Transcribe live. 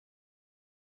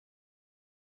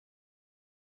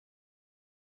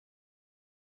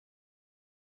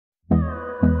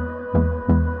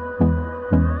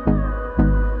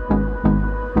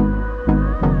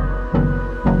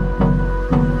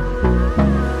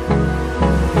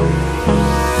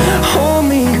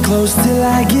close till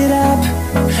I get up.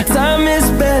 Time is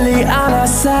barely on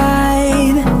our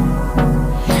side.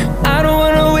 I don't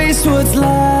wanna waste what's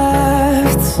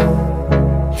left.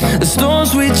 The storms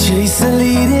we chase are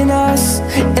leading us,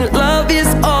 and love is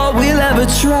all we'll ever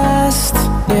trust.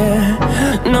 Yeah,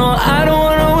 no, I don't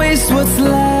wanna waste what's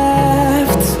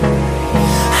left.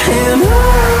 And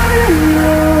on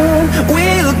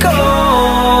we'll go,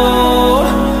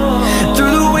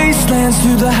 through the wastelands,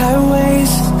 through the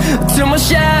highways, till my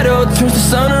shadow turns to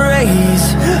sun rays.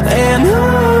 And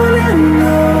on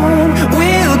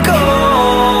we'll go,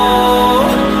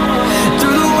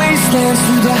 through the wastelands,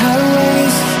 through the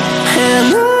highways, and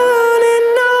on we'll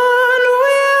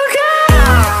go.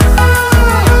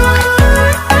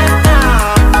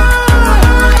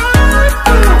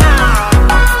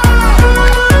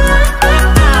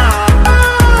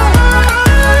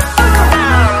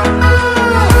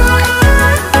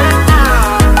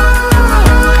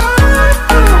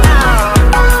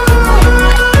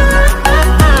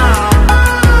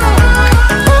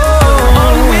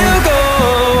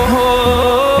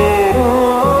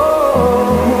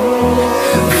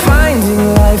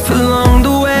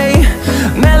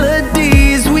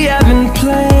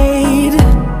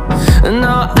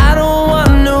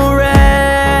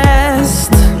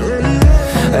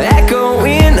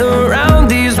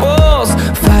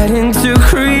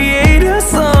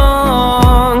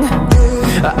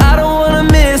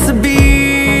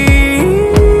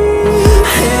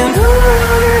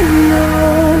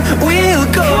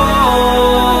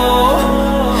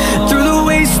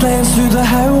 Through the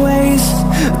highways,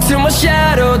 till my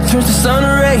shadow turns to sun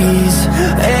rays.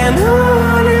 And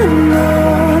on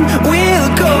we'll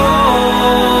go,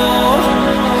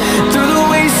 through the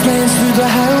wastelands, through the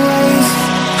highways,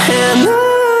 and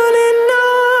on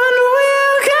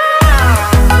we'll go.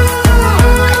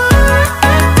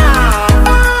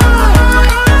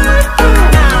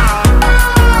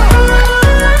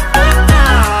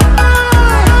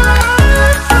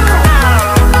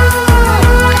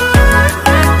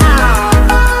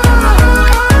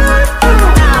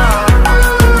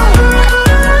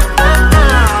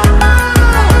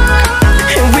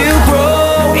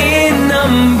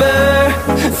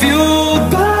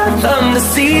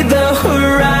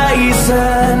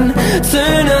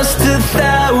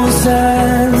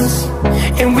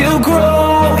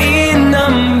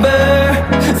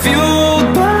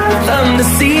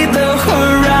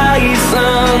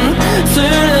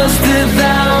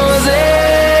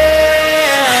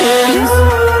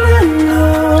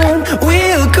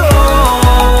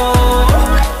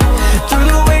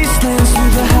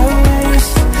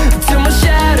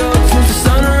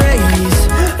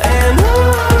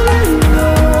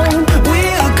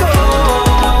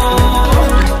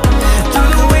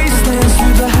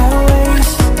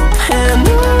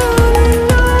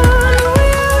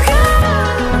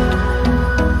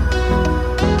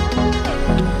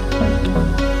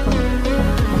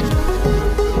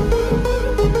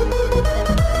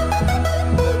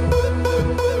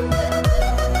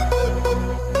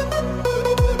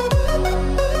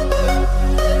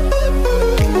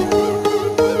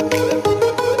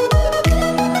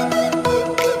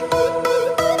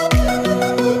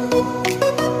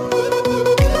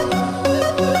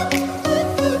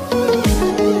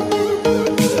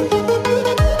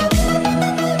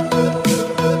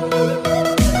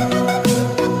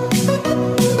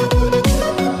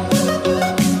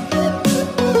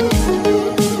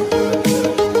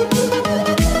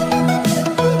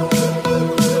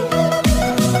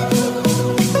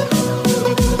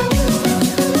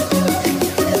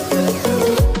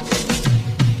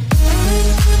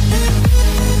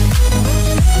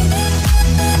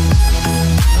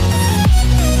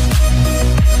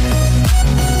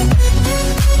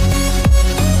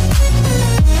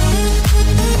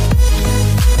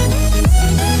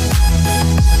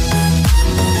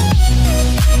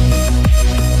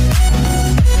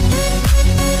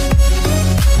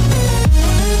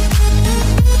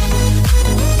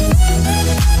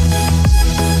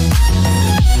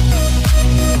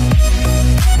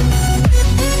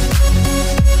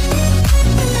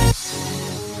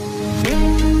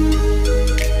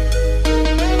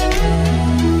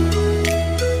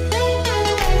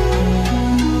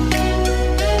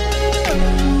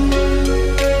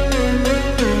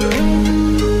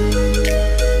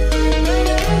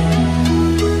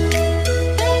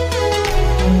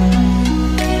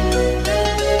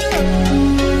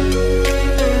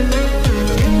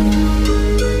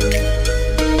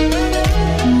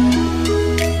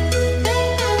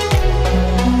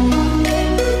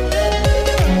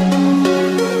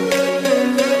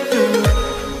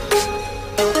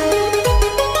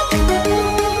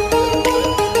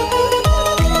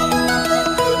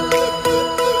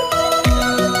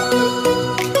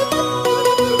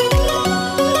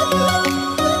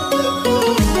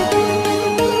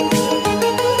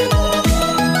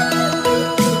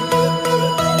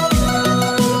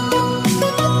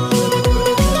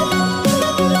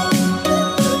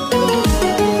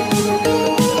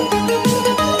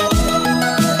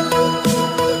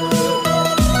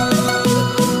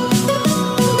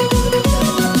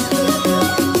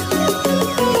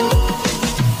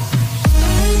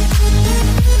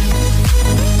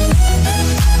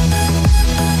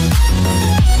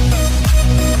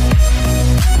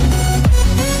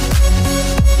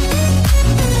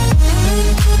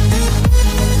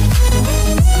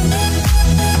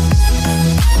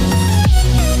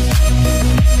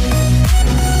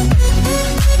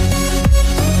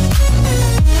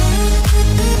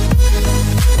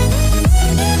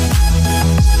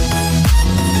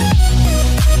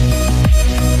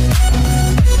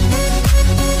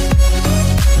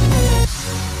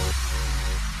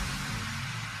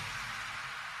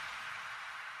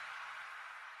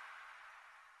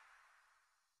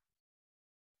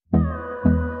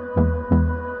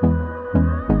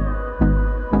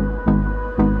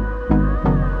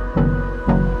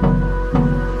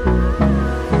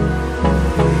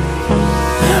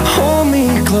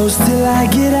 shadows till I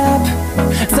get up.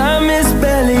 Time is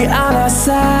barely on our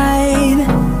side.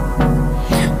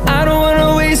 I don't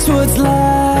wanna waste what's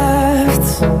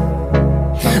left.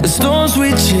 The storms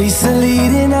we chase are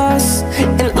leading us,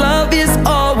 and love is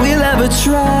all we'll ever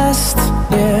trust.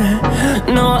 Yeah,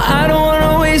 no, I don't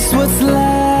wanna waste what's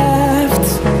left.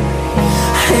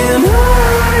 And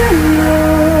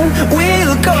on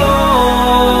we'll go,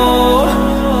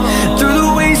 through the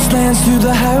wastelands, through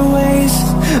the highways,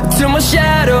 till my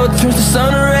shadow turns to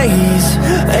sun rays.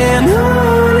 And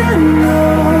on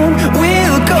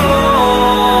we'll go,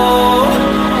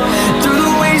 through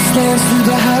the wastelands, through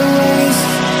the highways,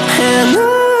 and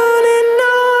on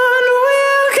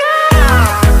we'll go.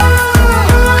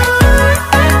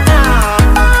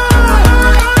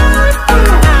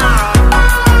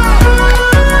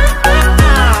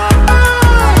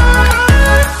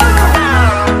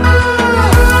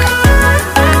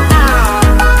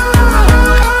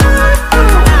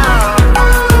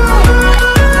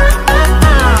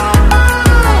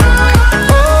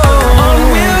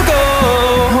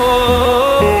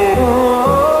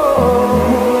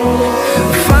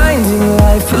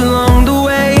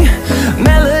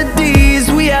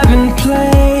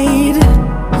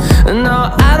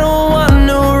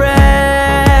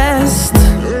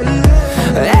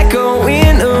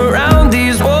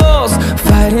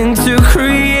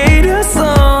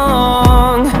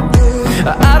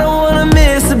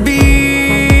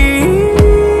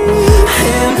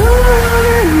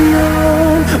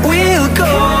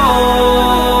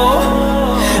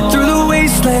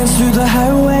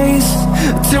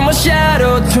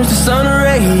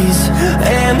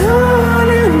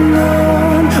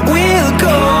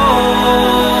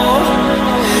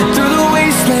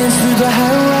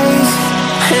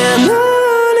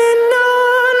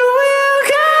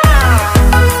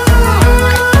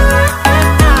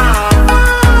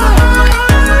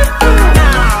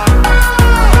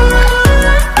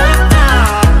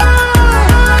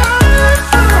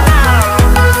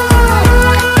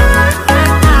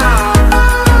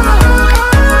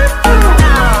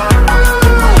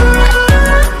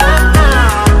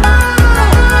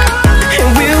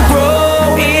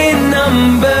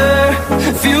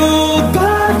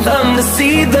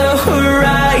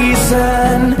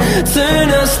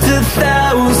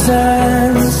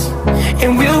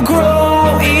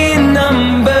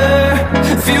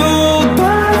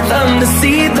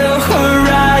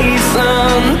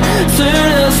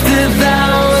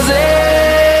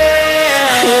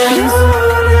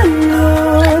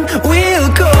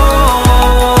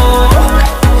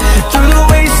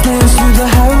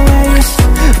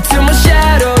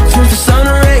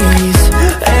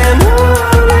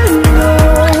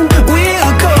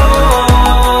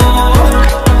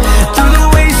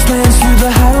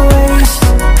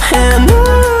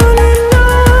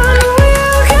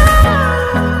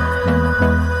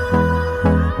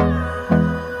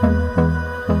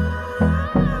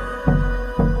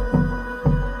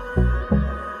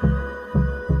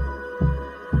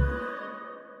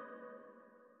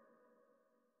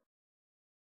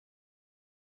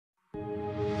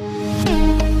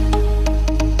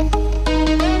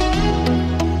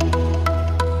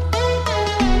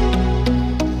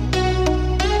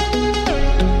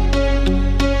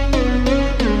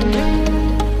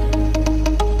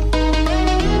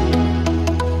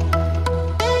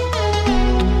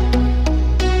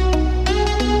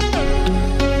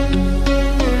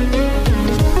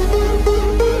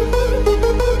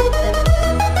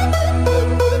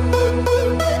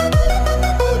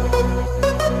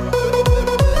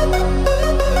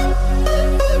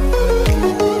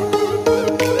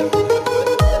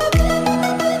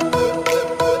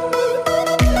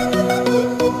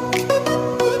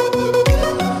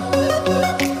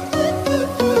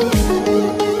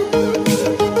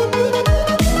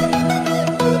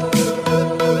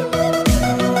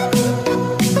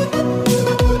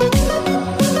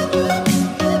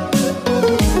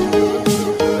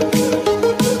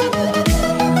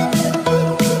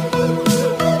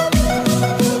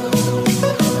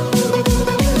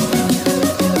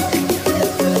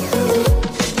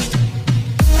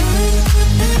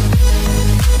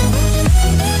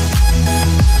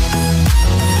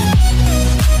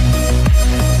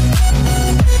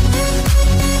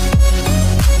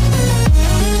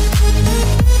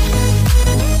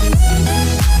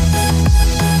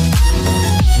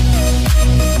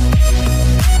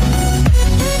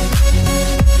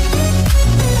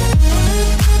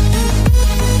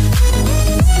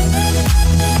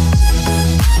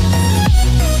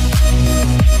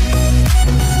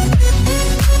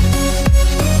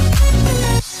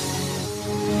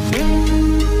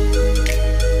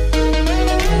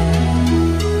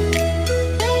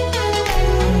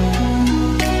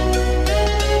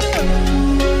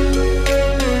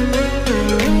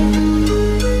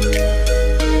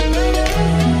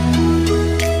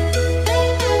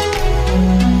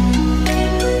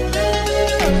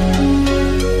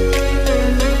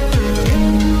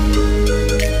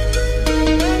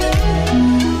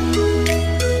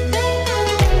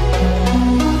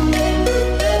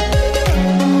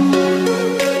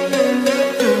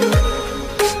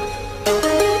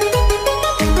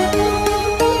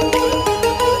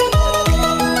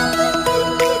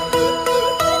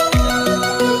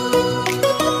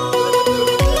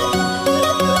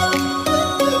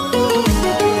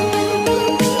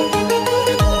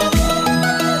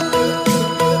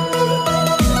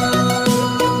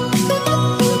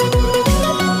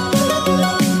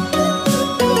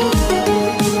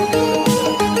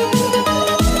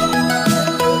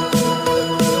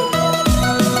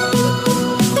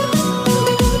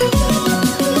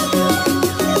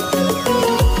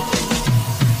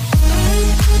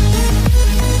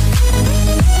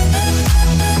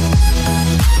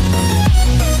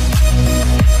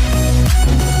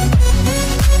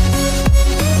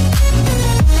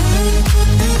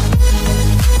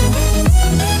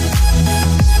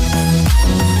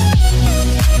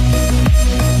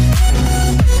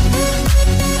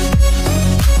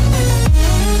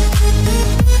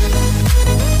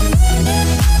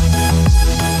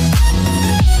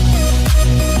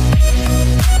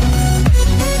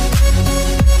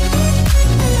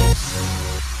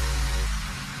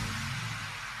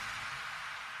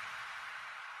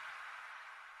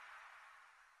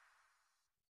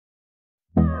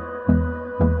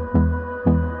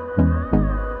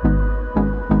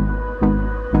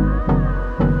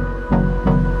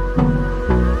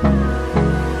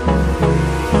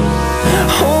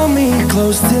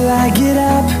 I get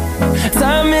up,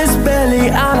 time is barely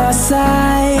on our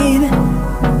side.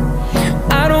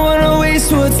 I don't wanna waste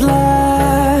what's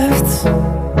left.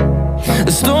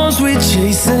 The storms we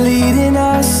chase are leading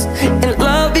us, and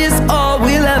love is all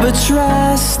we'll ever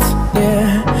trust.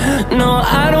 Yeah, no,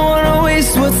 I don't wanna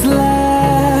waste what's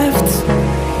left.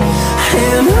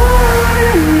 And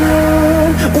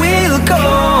on we'll go,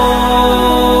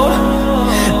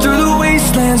 through the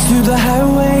wastelands, through the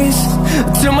highways,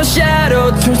 till my shadow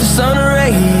turns to sun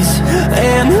rays.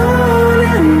 And on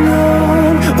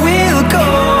we'll go,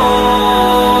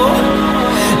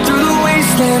 through the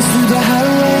wastelands, through the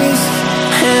highways,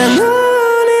 and on we'll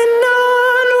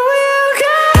go.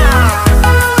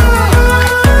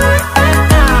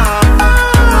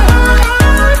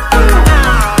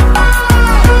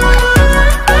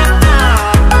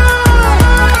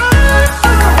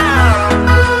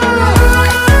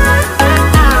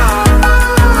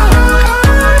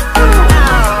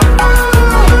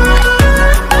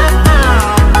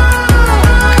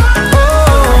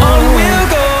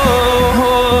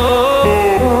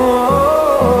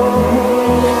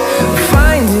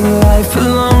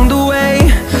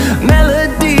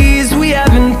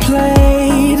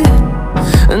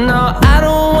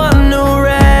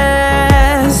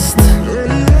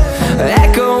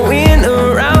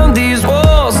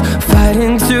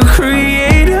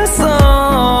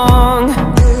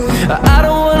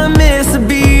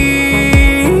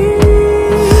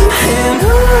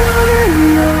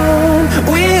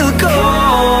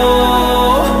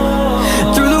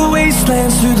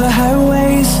 Through the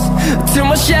highways, till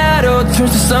my shadow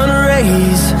turns to sun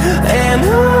rays. And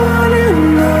on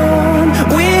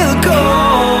we'll go,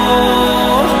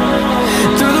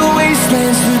 through the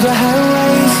wastelands, through the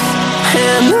highways,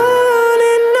 and on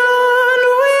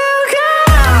we'll go.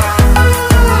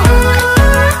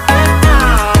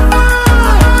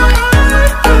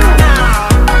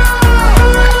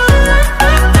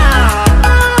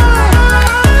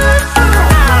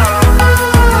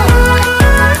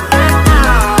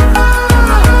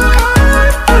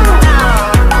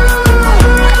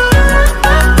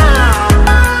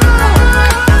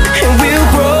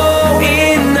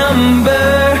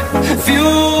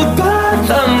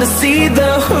 See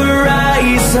the horizon.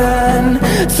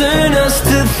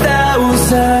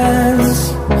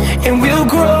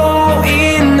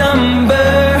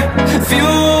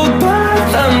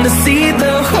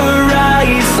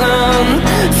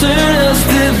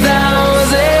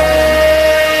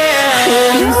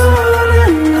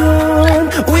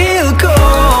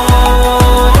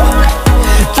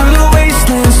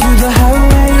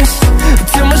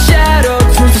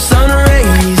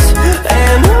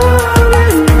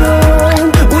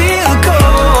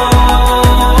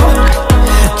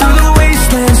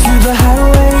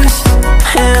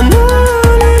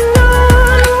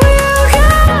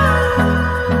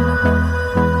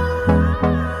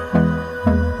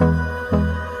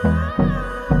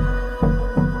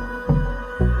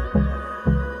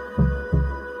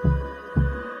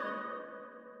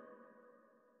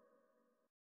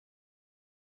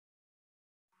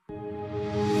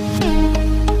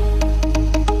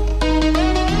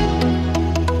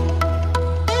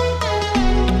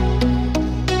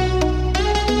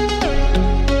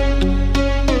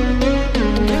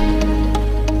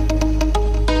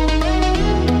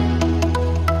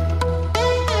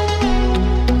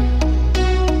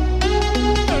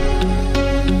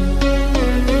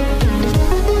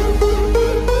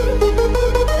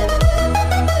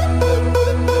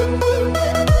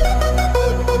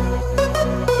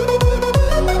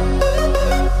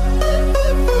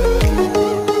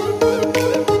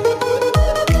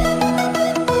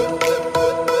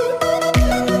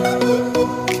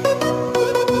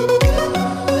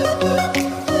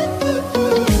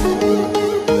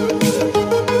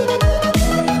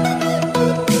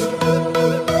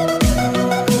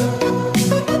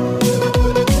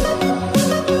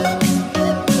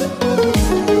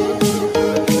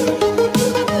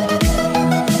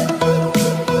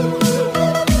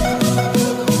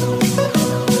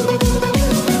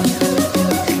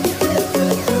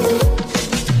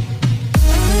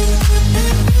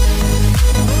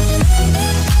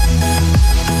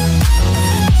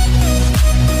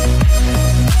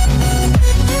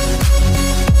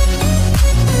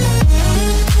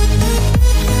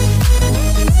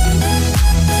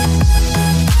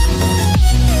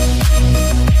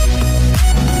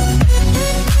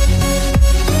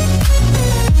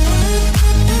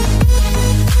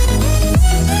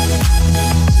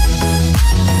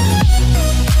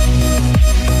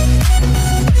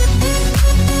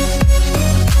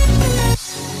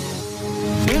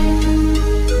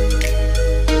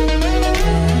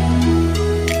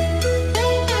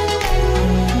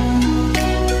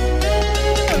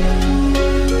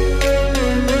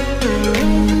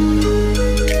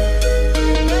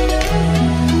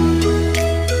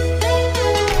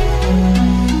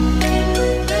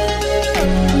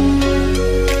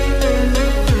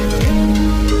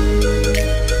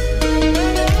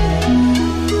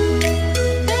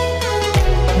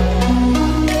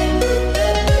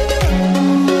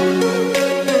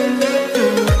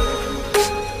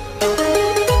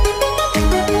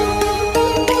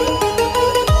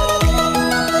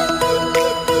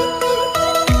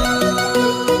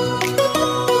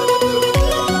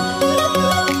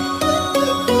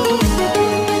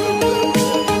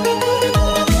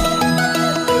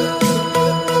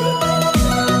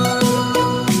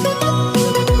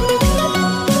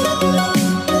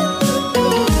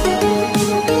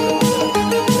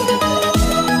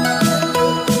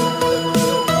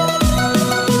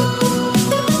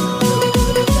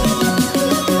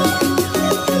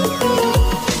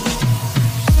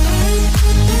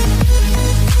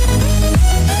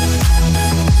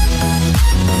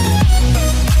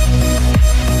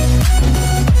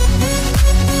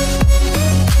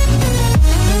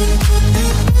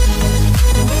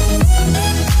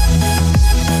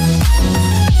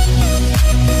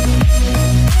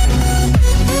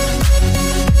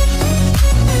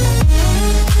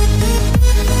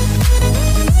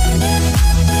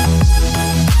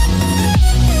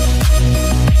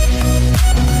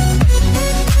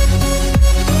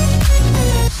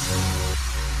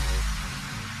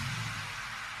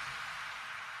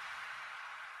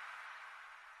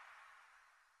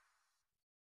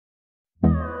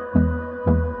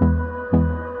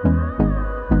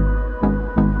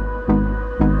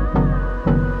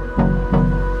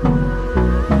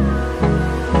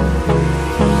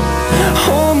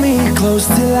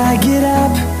 close till I get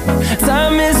up.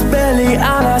 Time is barely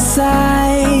on our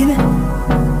side.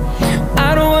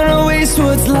 I don't wanna waste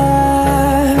what's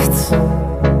left.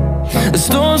 The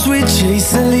storms we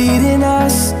chase are leading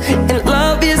us, and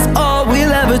love is all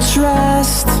we'll ever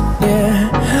trust. Yeah,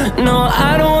 no,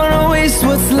 I don't wanna waste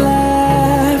what's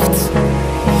left.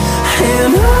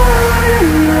 And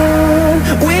on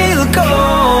we'll go,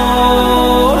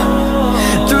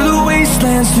 through the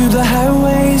wastelands, through the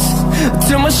highways,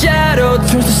 till my shadow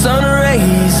turns to sun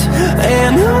rays.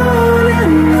 And on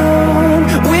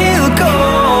we'll go,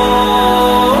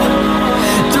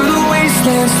 through the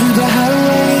wastelands, through the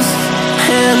highways,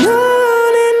 and on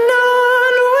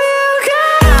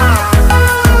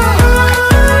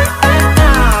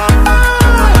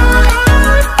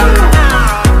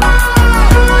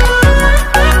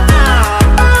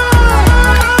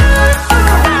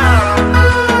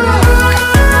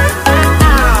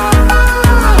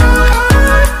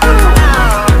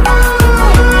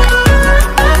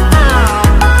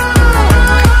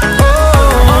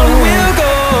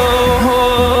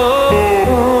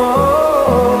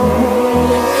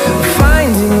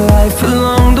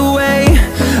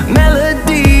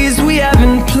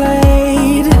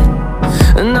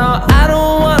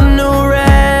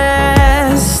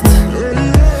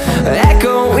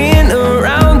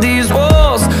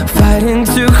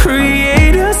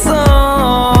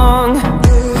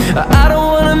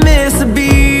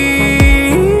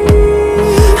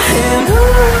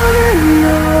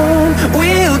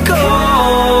we'll go.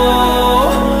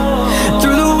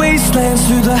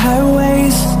 Through the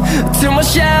highways, till my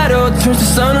shadow turns to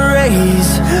sun rays.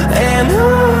 And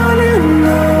on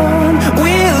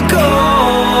we'll go,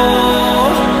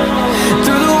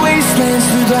 through the wastelands,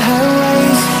 through the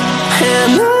highways,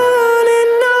 and on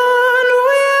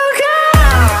we'll go.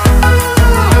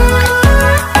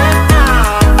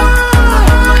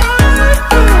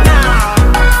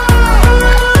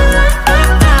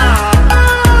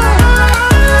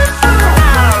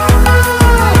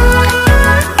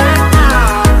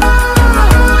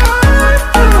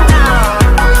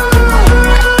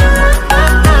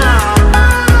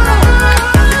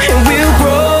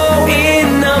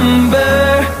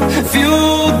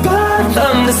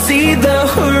 See the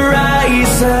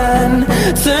horizon,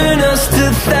 turn us to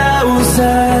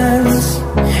thousands,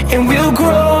 and we'll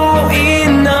grow in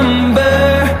number,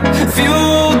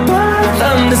 fueled by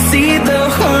them to see the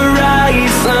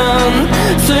horizon,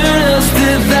 turn us to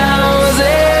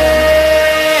thousands.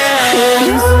 And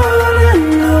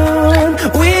on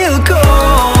we'll go,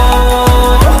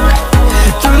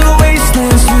 through the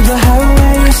wastelands, through the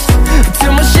highways,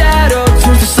 till my shadow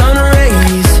turns to sun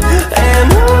rays. And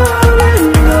on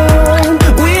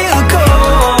we'll go.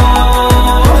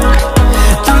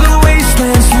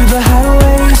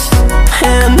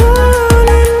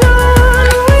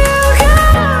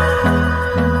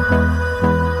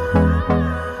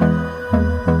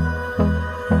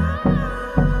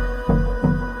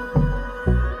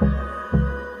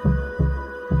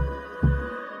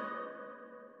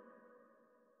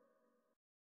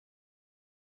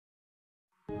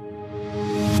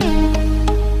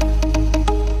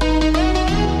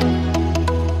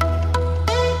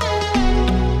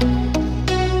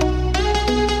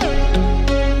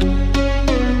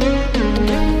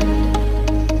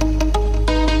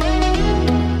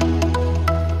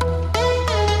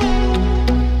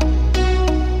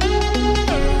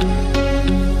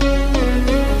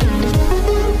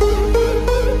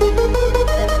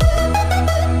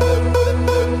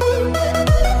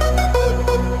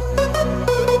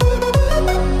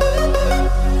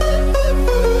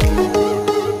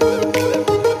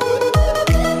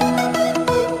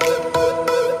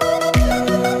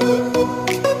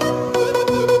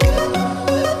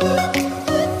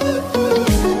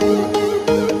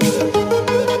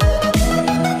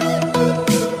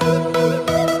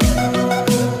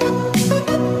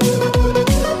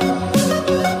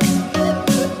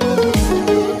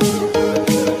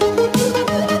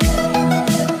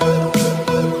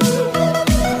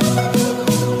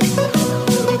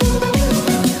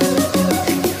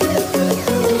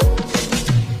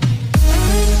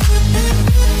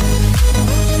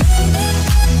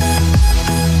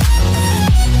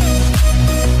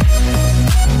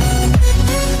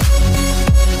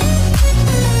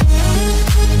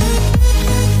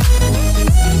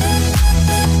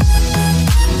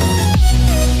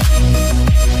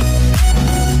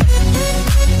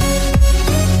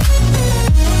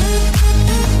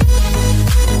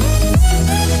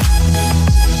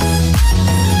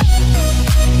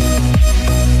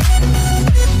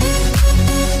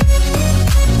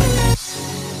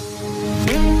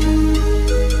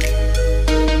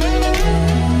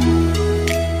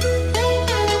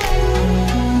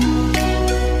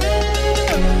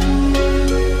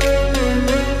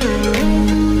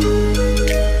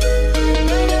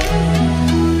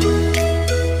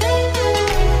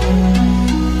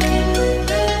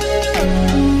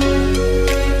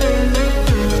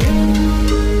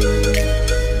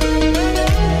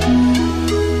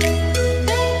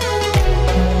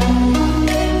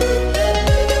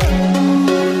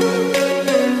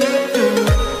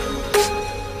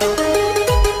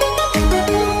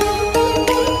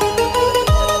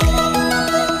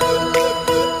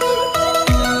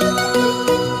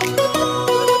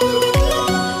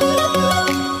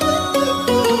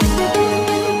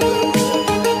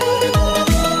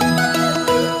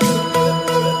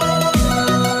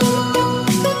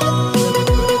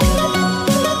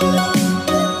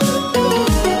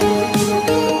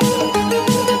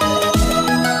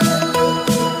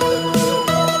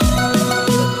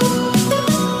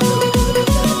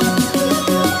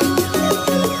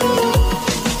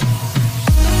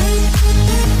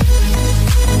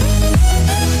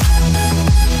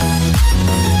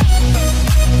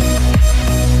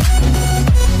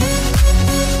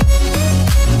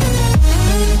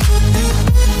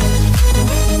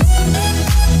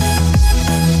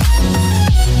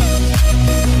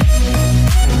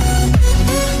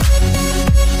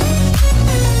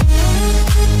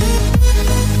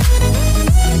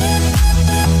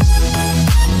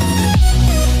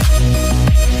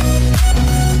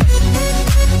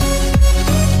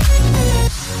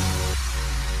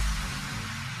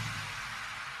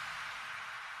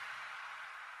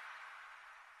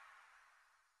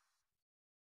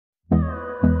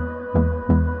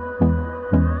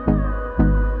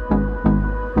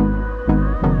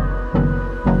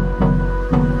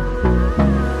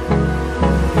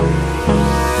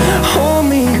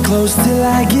 close till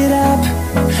I get up.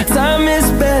 Time is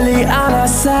barely on our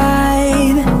side.